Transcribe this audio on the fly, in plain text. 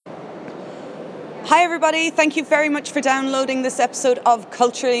Hi everybody, thank you very much for downloading this episode of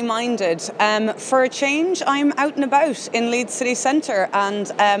Culturally Minded. For a change, I'm out and about in Leeds City Centre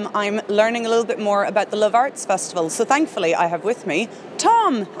and I'm learning a little bit more about the Love Arts Festival. So thankfully I have with me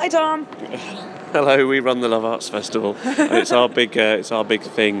Tom. Hi Tom. Hello, we run the Love Arts Festival and it's our big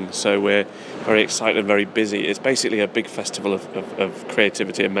thing, so we're very excited and very busy. It's basically a big festival of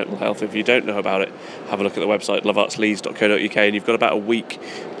creativity and mental health. If you don't know about it, have a look at the website loveartsleeds.co.uk and you've got about a week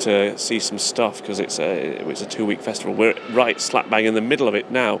to see some stuff because it's a 2-week festival. We're right slap bang in the middle of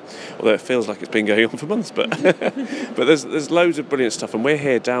it now, although it feels like it's been going on for months, but but there's loads of brilliant stuff, and we're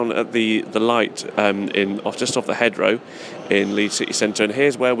here down at the Light just off the Hedgerow in Leeds City Centre, and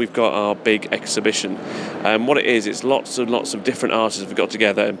here's where we've got our big exhibition. What it is, it's lots and lots of different artists have got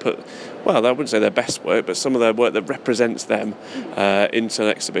together and put, well, I wouldn't say their best work, but some of their work that represents them into an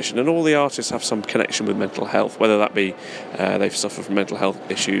exhibition. And all the artists have some connection with mental health, whether that be they've suffered from mental health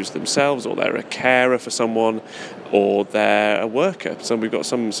issues themselves, or they're a carer for someone, or they're a worker. So we've got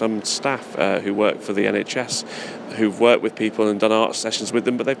some staff who work for the NHS who've worked with people and done art sessions with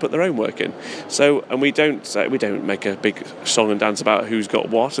them, but they put their own work in. So, and we don't make a big song and dance about who's got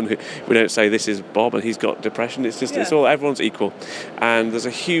what, and we don't say this is Bob and he's got depression. It's just It's all, everyone's equal, and there's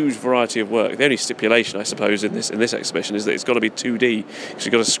a huge variety of work. The only stipulation, I suppose, in this exhibition is that it's got to be 2D, because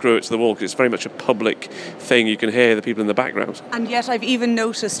you've got to screw it to the wall, because it's very much a public thing. You can hear the people in the background. And yet I've even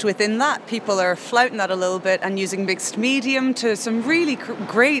noticed within that people are flouting that a little bit and using mixed medium to some really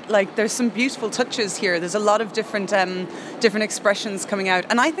great, there's some beautiful touches here. There's a lot of different expressions coming out,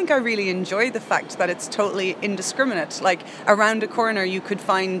 and I think I really enjoy the fact that it's totally indiscriminate. Like, around a corner you could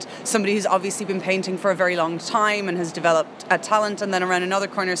find somebody who's obviously been painting for a very long time and has developed a talent, and then around another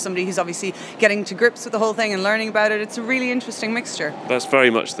corner somebody who's obviously getting to grips with the whole thing and learning about it. It's a really interesting mixture. That's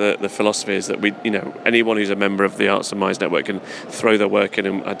very much the philosophy, is that we, anyone who's a member of the Arts and Minds Network can throw their work in,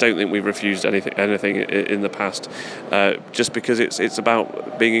 and I don't think we've refused anything in the past, just because it's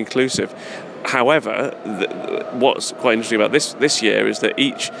about being inclusive. However, what's quite interesting about this year is that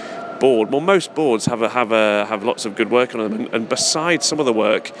each board, most boards have lots of good work on them, and besides some of the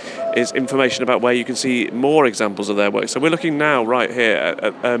work is information about where you can see more examples of their work. So we're looking now right here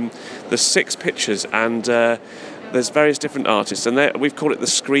at the 6 pictures, and there's various different artists, and we've called it the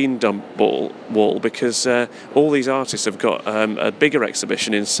screen dump wall because all these artists have got a bigger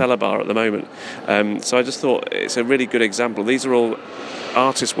exhibition in Cellar Bar at the moment. So I just thought it's a really good example. These are all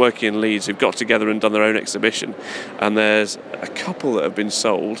artists working in Leeds who've got together and done their own exhibition, and there's a couple that have been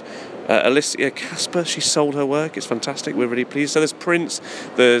sold. Alicia Casper, she sold her work. It's fantastic. We're really pleased. So there's prints,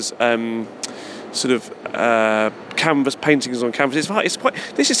 there's canvas paintings on canvas.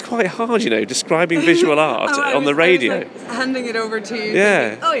 This is quite hard, describing visual art on the radio. Handing it over to you. Yeah.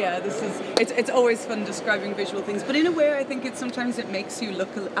 Thinking, oh yeah, it's always fun describing visual things, but in a way I think sometimes it makes you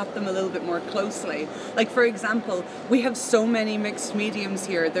look at them a little bit more closely. Like, for example, we have so many mixed mediums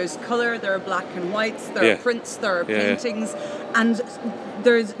here. There's colour, there are black and whites, there are prints, there are paintings, and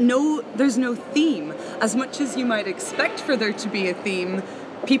there's no theme. As much as you might expect for there to be a theme,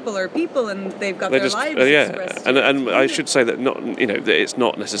 people are people, and they've got their lives expressed. And I should say that that it's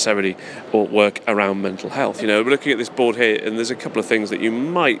not necessarily all work around mental health. We're looking at this board here, and there's a couple of things that you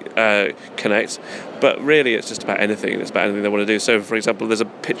might connect, but really it's just about anything. It's about anything they want to do. So, for example, there's a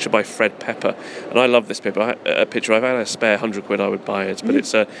picture by Fred Pepper, and I love this picture. If I had a spare £100, I would buy it. But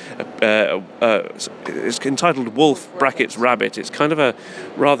it's entitled Wolf (Rabbit). It's kind of a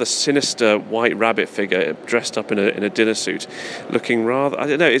rather sinister white rabbit figure dressed up in a dinner suit, looking rather, I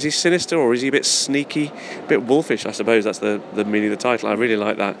don't know, is he sinister or is he a bit sneaky, a bit wolfish? I suppose that's the meaning of the title. I really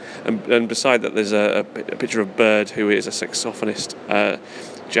like that. And beside that, there's a picture of Bird, who is a saxophonist,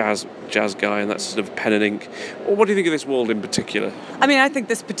 jazz guy, and that's sort of pen and ink. Well, what do you think of this wall in particular? I mean, I think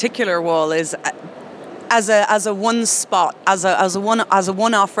this particular wall is, as a one spot, as a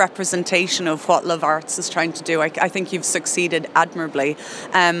one-off representation of what Love Arts is trying to do. I think you've succeeded admirably.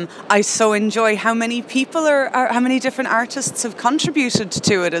 I so enjoy how many people how many different artists have contributed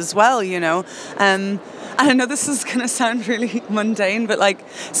to it as well. And I know this is going to sound really mundane, but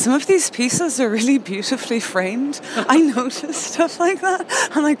some of these pieces are really beautifully framed. I noticed stuff like that.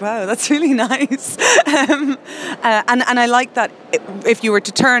 I'm like, wow, that's really nice. And I like that if you were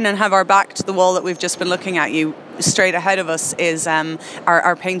to turn and have our back to the wall that we've just been looking at, you straight ahead of us is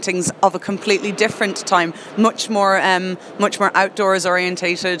our paintings of a completely different time, much more outdoors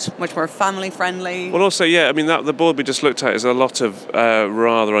orientated, much more family friendly. Well, also, yeah, I mean, the board we just looked at is a lot of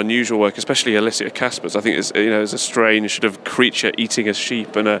rather unusual work, especially Alicia Casper's. I think it's, there's a strange sort of creature eating a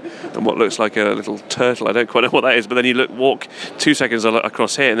sheep and what looks like a little turtle. I don't quite know what that is, but then you walk 2 seconds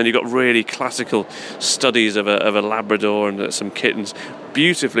across here, and then you've got really classical studies of a Labrador and some kittens.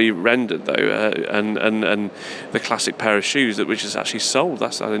 Beautifully rendered though, and the classic pair of shoes which is actually sold. I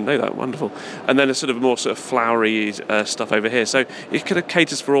didn't know that. Wonderful. And then a sort of more sort of flowery stuff over here. So it kind of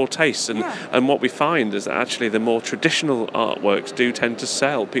caters for all tastes. And what we find is that actually the more traditional artworks do tend to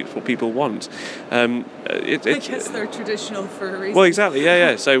sell. What people want. I guess they're traditional for a reason. Well, exactly.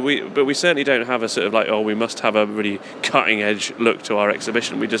 Yeah. So we certainly don't have a sort of like, we must have a really cutting edge look to our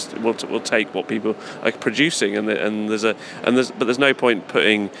exhibition. We'll take what people are producing, and there's no point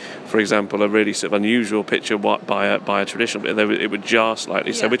putting, for example, a really sort of unusual picture by a traditional, it would jar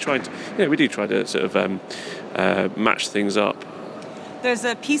slightly. So we're trying to, we do try to sort of match things up. There's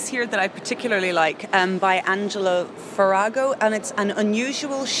a piece here that I particularly like by Angela Farago, and it's an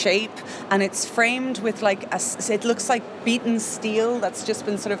unusual shape, and it's framed with it looks like beaten steel that's just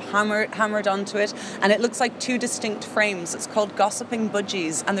been sort of hammered onto it, and it looks like two distinct frames. It's called Gossiping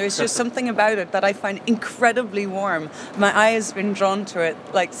Budgies, and there's just something about it that I find incredibly warm. My eye has been drawn to it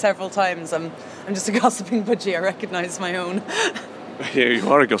several times. I'm just a gossiping budgie. I recognise my own. Yeah, you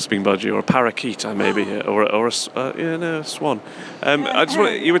are a gossiping budgie, or a parakeet, maybe, or a swan.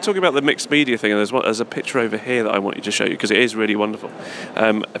 You were talking about the mixed media thing, and there's a picture over here that I want you to show you because it is really wonderful.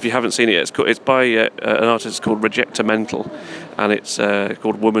 If you haven't seen it yet, it's by an artist called Rejectamental, and it's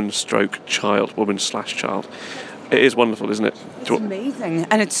called Woman/Child. It is wonderful, isn't it? It's amazing,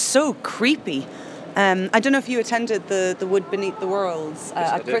 and it's so creepy. I don't know if you attended the Wood Beneath the Worlds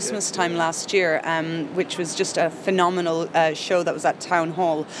at Christmas time last year, which was just a phenomenal show that was at Town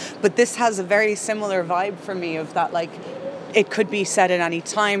Hall. But this has a very similar vibe for me of that, it could be set at any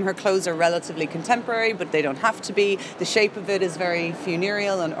time. Her clothes are relatively contemporary, but they don't have to be. The shape of it is very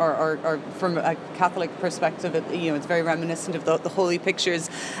funereal, or from a Catholic perspective, it's very reminiscent of the holy pictures,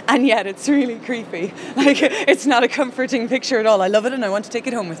 and yet it's really creepy. It's not a comforting picture at all. I love it, and I want to take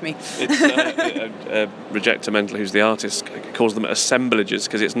it home with me. It's Rejectamental, who's the artist, calls them assemblages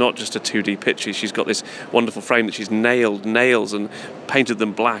because it's not just a 2D picture. She's got this wonderful frame that she's nailed nails and painted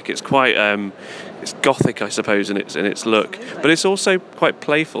them black. It's quite it's gothic, I suppose, in its look, but it's also quite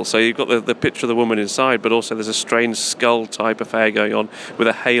playful. So you've got the picture of the woman inside, but also there's a strange skull type affair going on with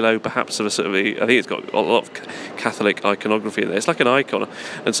a halo, perhaps of a sort of. I think it's got a lot of Catholic iconography in there. It's like an icon,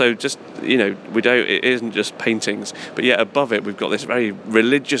 and so just it isn't just paintings, but yet above it we've got this very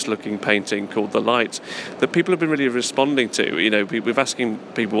religious-looking painting called The Light that people have been really responding to. We've asking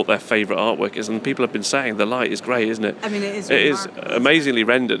people what their favourite artwork is, and people have been saying The Light is great, isn't it? I mean, it is amazingly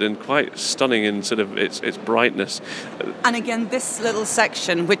rendered and quite stunning in sort of its brightness. And again, this little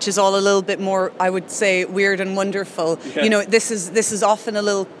section, which is all a little bit more, I would say, weird and wonderful. Yeah. This is often a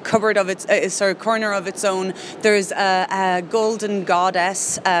little cupboard of its corner of its own. There's a golden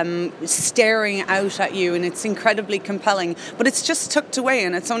goddess staring out at you, and it's incredibly compelling. But it's just tucked away,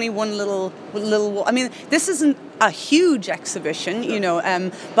 and it's only one little. I mean, this isn't a huge exhibition,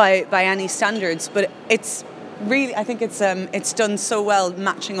 by any standards, but it's. Really, I think it's done so well,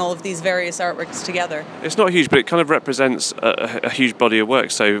 matching all of these various artworks together. It's not huge, but it kind of represents a huge body of work.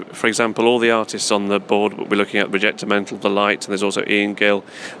 So, for example, all the artists on the board, we're looking at Rejectamental, The Light, and there's also Ian Gill,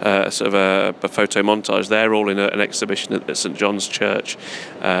 sort of a photo montage. They're all in an exhibition at St John's Church,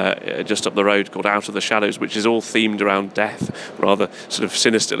 just up the road, called Out of the Shadows, which is all themed around death, rather sort of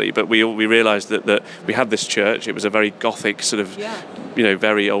sinisterly. But we realised that we had this church. It was a very Gothic sort of,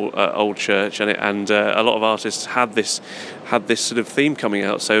 very old church, and a lot of artists had this sort of theme coming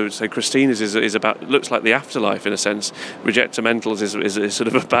out. So Christina's is about, looks like the afterlife in a sense. Rejectamental's is sort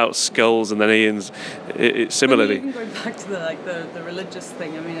of about skulls, and then Ian's similarly. Even going back to the religious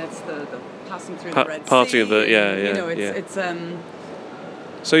thing. I mean, it's the passing through the Red Sea. Parting of the it's.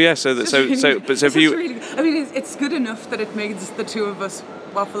 It's good enough that it makes the two of us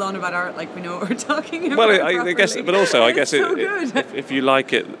waffle on about art like we know what we're talking about. Well, I guess, but also I guess so good. If you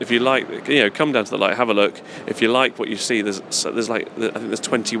like it, come down to the Light, have a look. If you like what you see, there's I think there's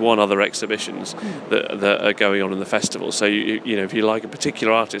 21 other exhibitions that are going on in the festival. So if you like a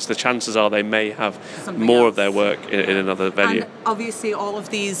particular artist, the chances are they may have something more else of their work in another venue. And obviously, all of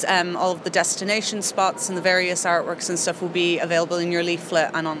these, all of the destination spots and the various artworks and stuff will be available in your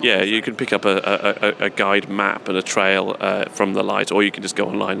leaflet and on. Yeah, you can pick up a guide map and a trail from the Light, or you can just go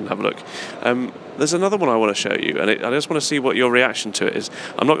online and have a look. There's another one I want to show you, and I just want to see what your reaction to it is.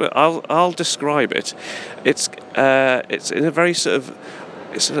 I'll describe it. It's in a very sort of.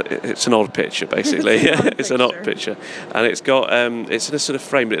 It's an odd picture, basically. It's an odd picture, and it's got it's in a sort of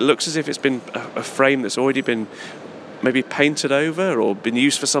frame. But it looks as if it's been a frame that's already been maybe painted over or been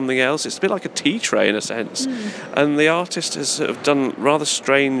used for something else. It's a bit like a tea tray in a sense. And the artist has sort of done rather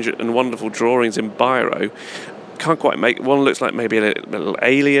strange and wonderful drawings in biro. Can't quite make one. Looks like maybe a little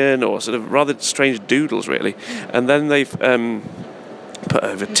alien or sort of rather strange doodles, really. And then they've put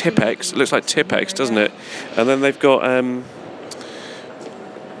over Tipp-Ex. It looks like Tipp-Ex, doesn't it? And then they've got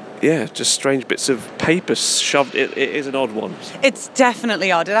just strange bits of paper shoved. It is an odd one. It's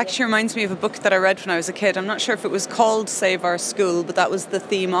definitely odd. It actually reminds me of a book that I read when I was a kid. I'm not sure if it was called Save Our School, but that was the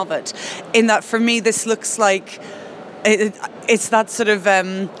theme of it. In that, for me, this looks like it's that sort of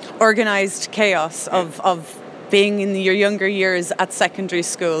organised chaos of being in your younger years at secondary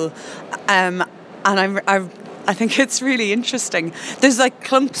school. And I think it's really interesting. There's like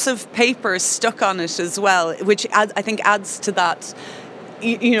clumps of paper stuck on it as well, which I think adds to that.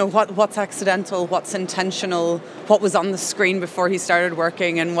 You know, what's accidental, what's intentional, what was on the screen before he started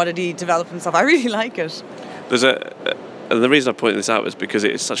working, and what did he develop himself. I really like it. And the reason I point this out is because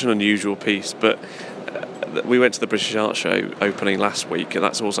it's such an unusual piece, but we went to the British Art Show opening last week, and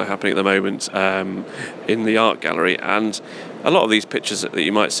that's also happening at the moment in the art gallery. And a lot of these pictures that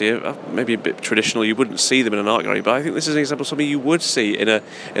you might see are maybe a bit traditional. You wouldn't see them in an art gallery, but I think this is an example of something you would see in a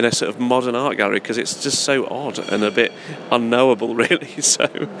sort of modern art gallery, because it's just so odd and a bit unknowable, really. So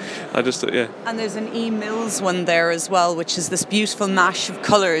I just thought, And there's an E. Mills one there as well, which is this beautiful mash of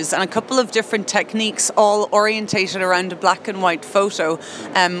colours and a couple of different techniques, all orientated around a black and white photo,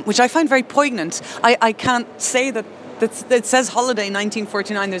 which I find very poignant. I can't say that. It says Holiday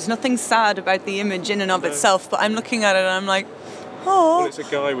 1949. There's nothing sad about the image in and of itself, but I'm looking at it and I'm like, oh. Well, it's a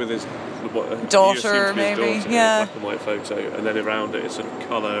guy with his daughter, maybe, black and white photo, and then around it it's sort of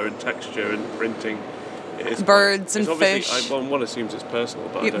colour and texture and printing. Birds and fish. One assumes it's personal,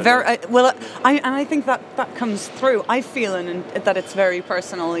 but I don't know. I think that comes through. I feel that it's very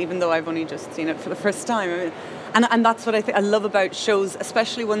personal, even though I've only just seen it for the first time. I mean, and that's what I love about shows,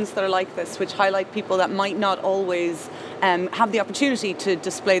 especially ones that are like this, which highlight people that might not always have the opportunity to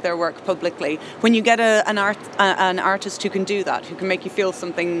display their work publicly. When you get an artist who can do that, who can make you feel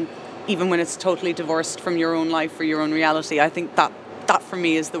something, even when it's totally divorced from your own life or your own reality, I think that for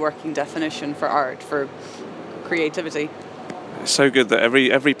me is the working definition for art, for creativity. It's so good that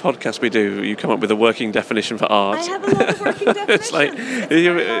every podcast we do, you come up with a working definition for art. I have a lot of working definitions. It's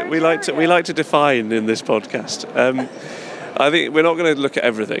like we like to define in this podcast. I think we're not going to look at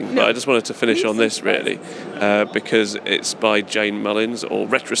everything, but I just wanted to finish on this really, because it's by Jane Mullins, or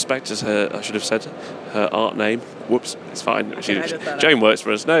Retrospect, as I should have said her art name. Whoops, it's fine. Jane works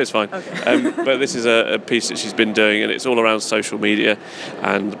for us. No, it's fine. Okay. But this is a piece that she's been doing, and it's all around social media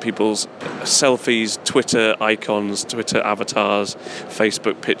and people's selfies, Twitter icons, Twitter avatars,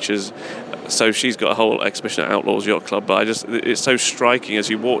 Facebook pictures. So she's got a whole exhibition at Outlaws Yacht Club, but it's so striking as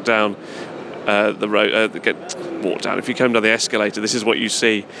you walk down the road, walk down. If you come down the escalator, this is what you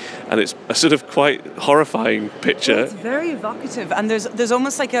see, and it's a sort of quite horrifying picture. Well, it's very evocative, and there's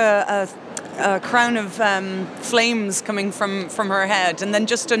almost like a crown of flames coming from her head, and then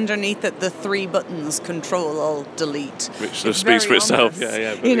just underneath it, the 3 buttons: Control, Alt, Delete. Which sort of speaks for itself.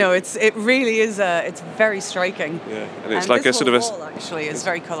 Yeah. You know, it really is. It's very striking. Yeah, and it's like a sort of wall, actually, is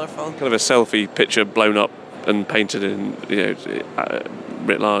very colourful. Kind of a selfie picture blown up and painted in,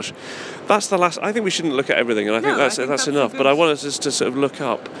 writ large. That's the last. I think we shouldn't look at everything, and I think that's enough. But I want us just to sort of look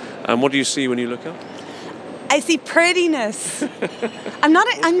up. And what do you see when you look up? I see prettiness. I'm not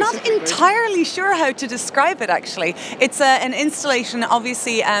entirely sure how to describe it. Actually, it's an installation,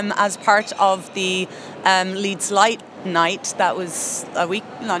 obviously, as part of the Leeds Light Night. That was a week.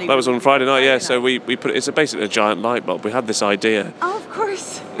 That was on Friday night. Yeah. So we put it. It's basically a giant light bulb. We had this idea. Oh, of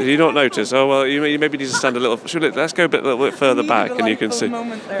course. Did you not notice? Oh well, you maybe need to stand a little. Let's go a little bit further back, and you can see.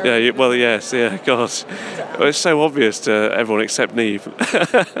 Yes. Yeah. God, well, it's so obvious to everyone except Neve.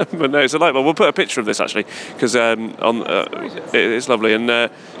 But no, it's a light bulb. We'll put a picture of this actually, because it's lovely.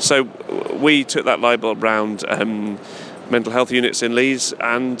 And so we took that light bulb round mental health units in Leeds,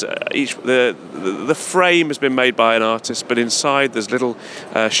 and the frame has been made by an artist, but inside there's little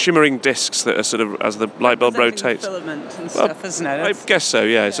shimmering discs that are sort of, as the light bulb rotates, filament and stuff, isn't it? I guess so.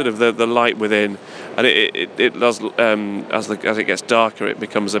 Yeah. Sort of the light within, and it does as it gets darker, it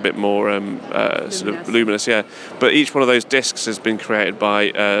becomes a bit more sort of luminous. Yeah. But each one of those discs has been created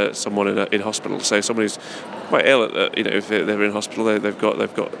by someone in hospital. So someone who's quite ill, if they're in hospital, they've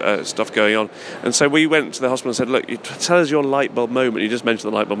got stuff going on. And so we went to the hospital and said, look, tell us your light bulb moment. You just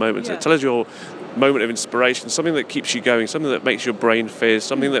mentioned the light bulb moment. Yeah. So tell us moment of inspiration, something that keeps you going, something that makes your brain fizz,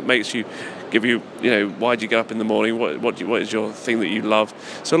 something that makes you why do you get up in the morning? What is your thing that you love?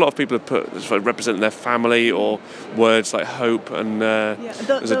 So a lot of people have put representing their family or words like hope and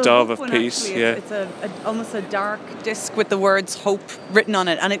there's a dove of peace. It's almost a dark disc with the words hope written on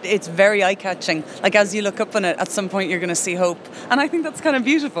it, and it's very eye-catching. Like as you look up on it, at some point you're going to see hope, and I think that's kind of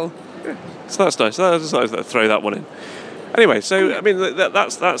beautiful. Yeah. So that's nice. I just like to throw that one in. Anyway, so I mean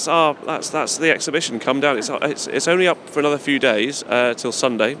that's the exhibition. Come down. It's only up for another few days till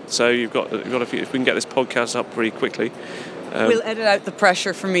Sunday. So you've got a few. If we can get this podcast up pretty quickly. We'll edit out the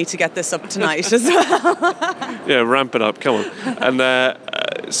pressure for me to get this up tonight as well. Yeah, ramp it up. Come on. And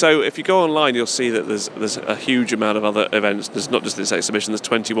so if you go online, you'll see that there's a huge amount of other events. There's not just this exhibition. There's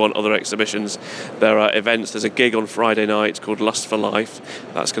 21 other exhibiins. There are events. There's a gig on Friday night called Lust for Life.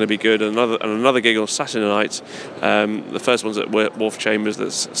 That's going to be good. And another gig on Saturday night. The first one's at Wharf Chambers.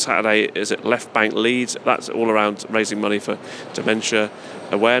 That's Saturday is at Left Bank Leeds. That's all around raising money for dementia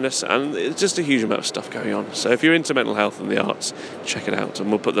awareness, and it's just a huge amount of stuff going on. So if you're into mental health and the arts, check it out, and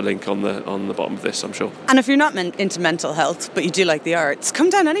we'll put the link on the bottom of this, I'm sure. And if you're not into mental health but you do like the arts, come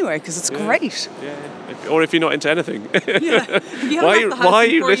down anyway because it's great. Yeah. Or if you're not into anything. Yeah. If you haven't left the house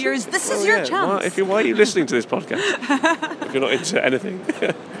in 4 years, this is your chance. Why are you listening to this podcast if you're not into anything?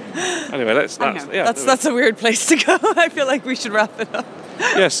 Anyway, that's a weird place to go. I feel like we should wrap it up.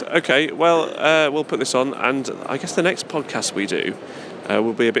 Yes. Okay. Well, we'll put this on, and I guess the next podcast we do.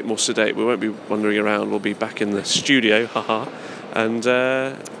 We'll be a bit more sedate. We won't be wandering around. We'll be back in the studio, haha. And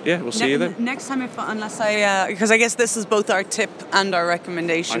we'll see you then. Next time, because I guess this is both our tip and our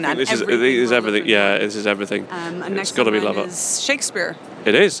recommendation. I think this is everything. Yeah, this is everything. And it's got to be Love It. Is Shakespeare.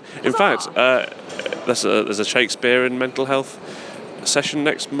 It is. In fact, there's a Shakespeare and mental health session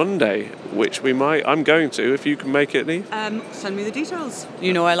next Monday, which I'm going to, if you can make it, Neve. Send me the details.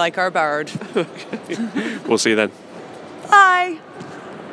 You know I like our bard. Okay. We'll see you then. Bye.